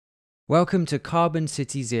Welcome to Carbon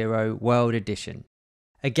City Zero World Edition,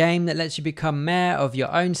 a game that lets you become mayor of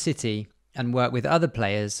your own city and work with other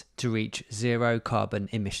players to reach zero carbon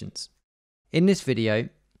emissions. In this video,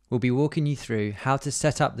 we'll be walking you through how to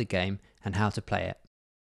set up the game and how to play it.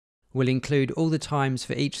 We'll include all the times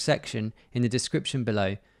for each section in the description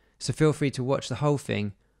below, so feel free to watch the whole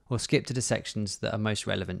thing or skip to the sections that are most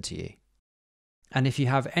relevant to you. And if you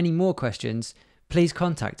have any more questions, please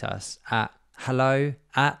contact us at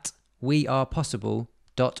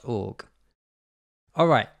hello@wearepossible.org.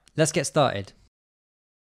 Alright, let's get started.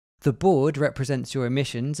 The board represents your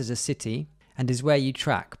emissions as a city and is where you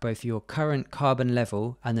track both your current carbon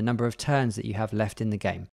level and the number of turns that you have left in the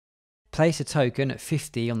game. Place a token at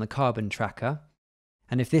 50 on the carbon tracker,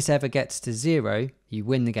 and if this ever gets to 0, you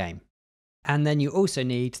win the game. And then you also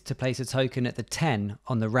need to place a token at the 10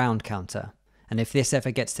 on the round counter, and if this ever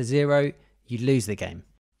gets to 0, you lose the game.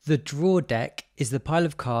 The draw deck is the pile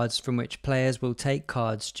of cards from which players will take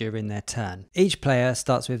cards during their turn. Each player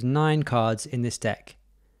starts with 9 cards in this deck: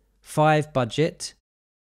 5 budget,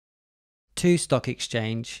 2 stock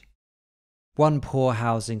exchange, 1 poor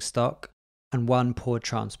housing stock, and 1 poor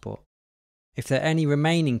transport. If there are any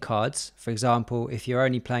remaining cards, for example if you're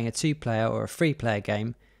only playing a 2-player or a 3-player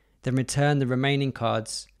game, then return the remaining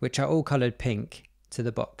cards, which are all coloured pink, to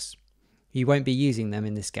the box. You won't be using them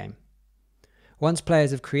in this game. Once players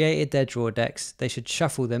have created their draw decks, they should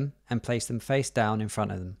shuffle them and place them face down in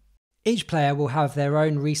front of them. Each player will have their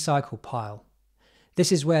own recycle pile.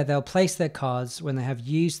 This is where they'll place their cards when they have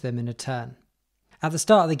used them in a turn. At the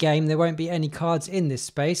start of the game, there won't be any cards in this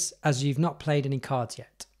space as you've not played any cards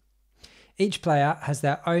yet. Each player has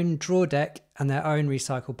their own draw deck and their own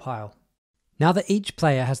recycle pile. Now that each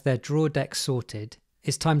player has their draw deck sorted,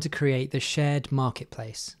 it's time to create the shared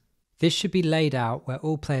marketplace. This should be laid out where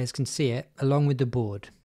all players can see it along with the board.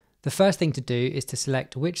 The first thing to do is to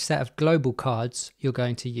select which set of global cards you're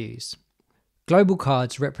going to use. Global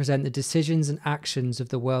cards represent the decisions and actions of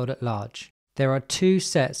the world at large. There are 2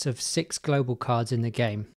 sets of 6 global cards in the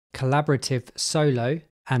game: collaborative, solo,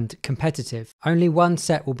 and competitive. Only one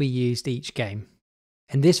set will be used each game.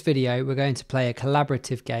 In this video, we're going to play a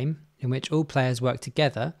collaborative game in which all players work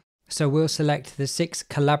together. So we'll select the 6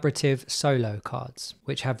 collaborative solo cards,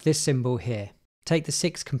 which have this symbol here. Take the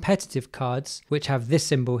 6 competitive cards, which have this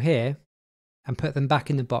symbol here, and put them back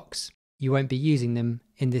in the box. You won't be using them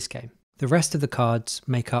in this game. The rest of the cards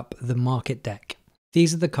make up the market deck.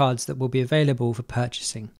 These are the cards that will be available for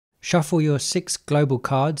purchasing. Shuffle your 6 global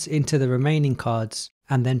cards into the remaining cards,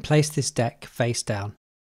 and then place this deck face down.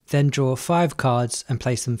 Then draw 5 cards and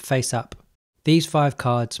place them face up. These 5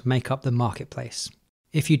 cards make up the marketplace.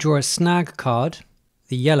 If you draw a snag card,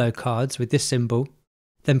 the yellow cards with this symbol,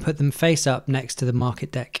 then put them face up next to the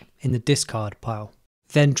market deck in the discard pile.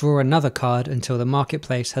 Then draw another card until the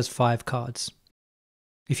marketplace has 5 cards.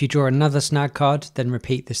 If you draw another snag card, then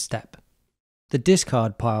repeat this step. The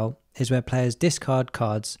discard pile is where players discard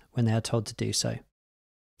cards when they are told to do so.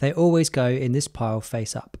 They always go in this pile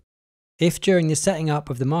face up. If during the setting up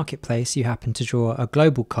of the marketplace you happen to draw a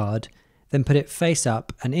global card, then put it face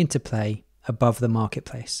up and into play above the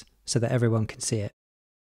marketplace so that everyone can see it.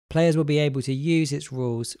 Players will be able to use its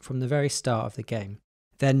rules from the very start of the game,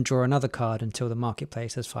 then draw another card until the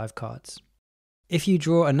marketplace has 5 cards. If you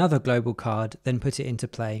draw another global card, then put it into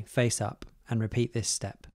play face up and repeat this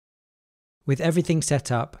step. With everything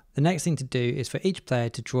set up, the next thing to do is for each player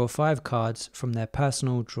to draw 5 cards from their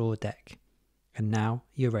personal draw deck. And now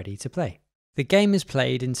you're ready to play. The game is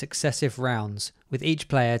played in successive rounds, with each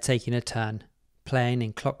player taking a turn, playing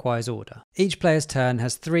in clockwise order. Each player's turn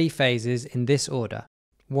has 3 phases in this order: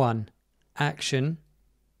 1. Action,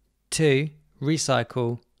 2.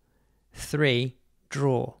 Recycle, 3.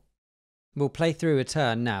 Draw. We'll play through a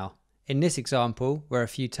turn now. In this example, we're a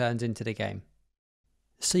few turns into the game.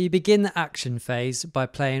 So you begin the action phase by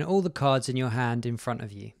playing all the cards in your hand in front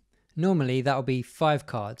of you. Normally that'll be 5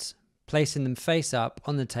 cards, placing them face up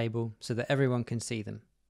on the table so that everyone can see them.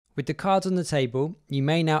 With the cards on the table, you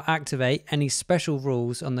may now activate any special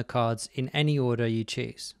rules on the cards in any order you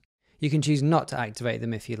choose. You can choose not to activate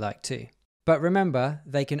them if you like to. But remember,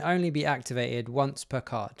 they can only be activated once per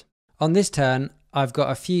card. On this turn, I've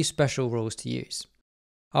got a few special rules to use.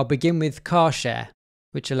 I'll begin with Car Share,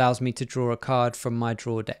 which allows me to draw a card from my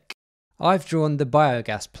draw deck. I've drawn the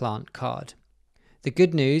Biogas Plant card. The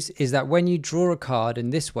good news is that when you draw a card in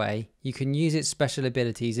this way, you can use its special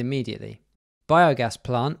abilities immediately. Biogas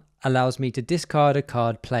Plant allows me to discard a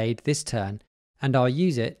card played this turn, and I'll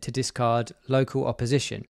use it to discard Local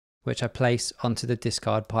Opposition, which I place onto the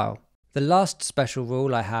discard pile. The last special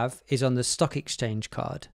rule I have is on the Stock Exchange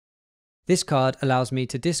card. This card allows me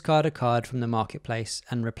to discard a card from the marketplace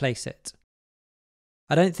and replace it.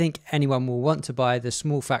 I don't think anyone will want to buy the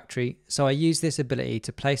small factory, so I use this ability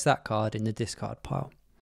to place that card in the discard pile.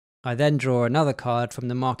 I then draw another card from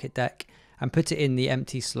the market deck and put it in the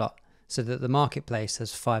empty slot so that the marketplace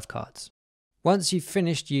has 5 cards. Once you've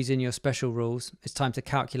finished using your special rules, it's time to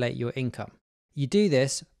calculate your income. You do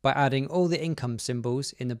this by adding all the income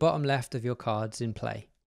symbols in the bottom left of your cards in play.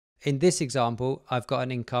 In this example, I've got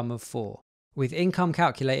an income of 4. With income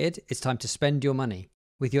calculated, it's time to spend your money.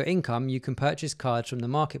 With your income, you can purchase cards from the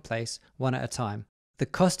marketplace one at a time. The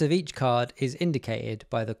cost of each card is indicated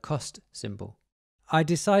by the cost symbol. I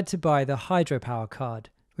decide to buy the Hydropower card,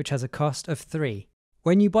 which has a cost of 3.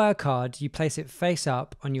 When you buy a card, you place it face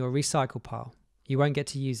up on your recycle pile. You won't get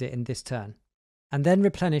to use it in this turn. And then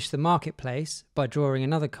replenish the marketplace by drawing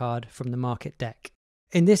another card from the market deck.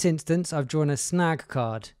 In this instance, I've drawn a snag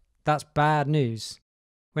card. That's bad news.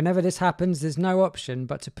 Whenever this happens, there's no option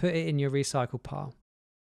but to put it in your recycle pile.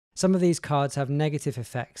 Some of these cards have negative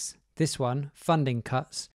effects. This one, funding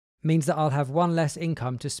cuts, means that I'll have one less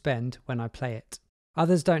income to spend when I play it.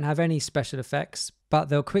 Others don't have any special effects, but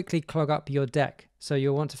they'll quickly clog up your deck, so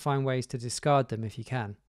you'll want to find ways to discard them if you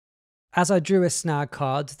can. As I drew a snag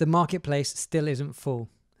card, the marketplace still isn't full,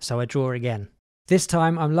 so I draw again. This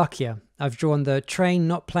time I'm luckier. I've drawn the train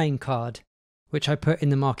not plane card, which I put in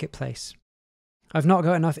the marketplace. I've not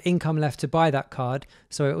got enough income left to buy that card,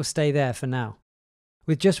 so it will stay there for now.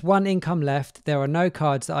 With just one income left, there are no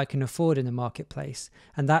cards that I can afford in the marketplace,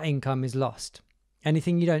 and that income is lost.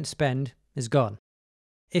 Anything you don't spend is gone.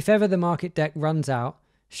 If ever the market deck runs out,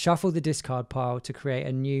 shuffle the discard pile to create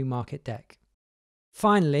a new market deck.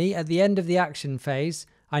 Finally, at the end of the action phase,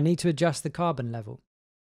 I need to adjust the carbon level.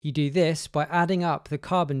 You do this by adding up the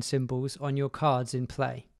carbon symbols on your cards in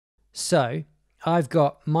play. So, I've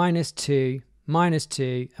got -2,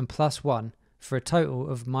 -2 and +1 for a total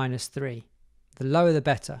of -3. The lower the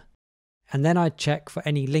better. And then I check for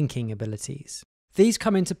any linking abilities. These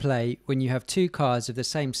come into play when you have 2 cards of the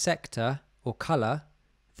same sector or colour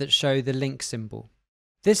that show the link symbol.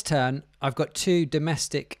 This turn, I've got 2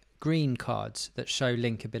 domestic green cards that show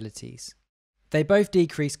link abilities. They both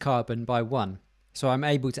decrease carbon by 1, so I'm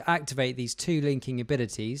able to activate these 2 linking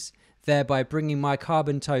abilities, thereby bringing my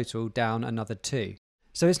carbon total down another 2.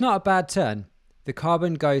 So it's not a bad turn. The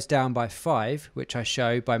carbon goes down by 5, which I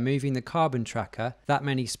show by moving the carbon tracker that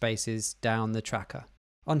many spaces down the tracker.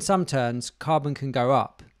 On some turns, carbon can go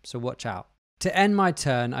up, so watch out. To end my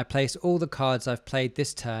turn, I place all the cards I've played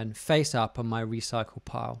this turn face up on my recycle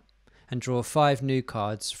pile, and draw 5 new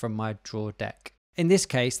cards from my draw deck. In this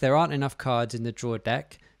case, there aren't enough cards in the draw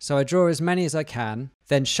deck, so I draw as many as I can,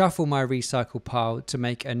 then shuffle my recycle pile to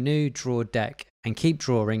make a new draw deck, and keep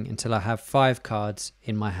drawing until I have 5 cards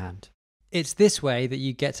in my hand. It's this way that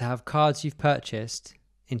you get to have cards you've purchased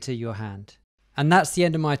into your hand. And that's the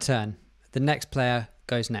end of my turn. The next player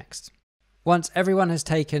goes next. Once everyone has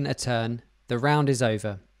taken a turn, the round is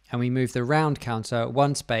over, and we move the round counter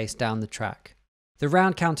 1 space down the track. The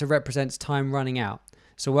round counter represents time running out,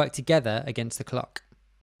 so work together against the clock.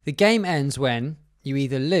 The game ends when you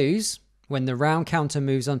either lose, when the round counter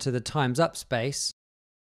moves onto the time's up space,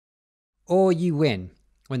 or you win.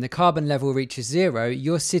 When the carbon level reaches 0,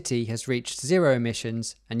 your city has reached 0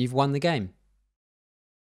 emissions and you've won the game.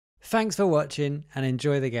 Thanks for watching and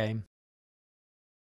enjoy the game.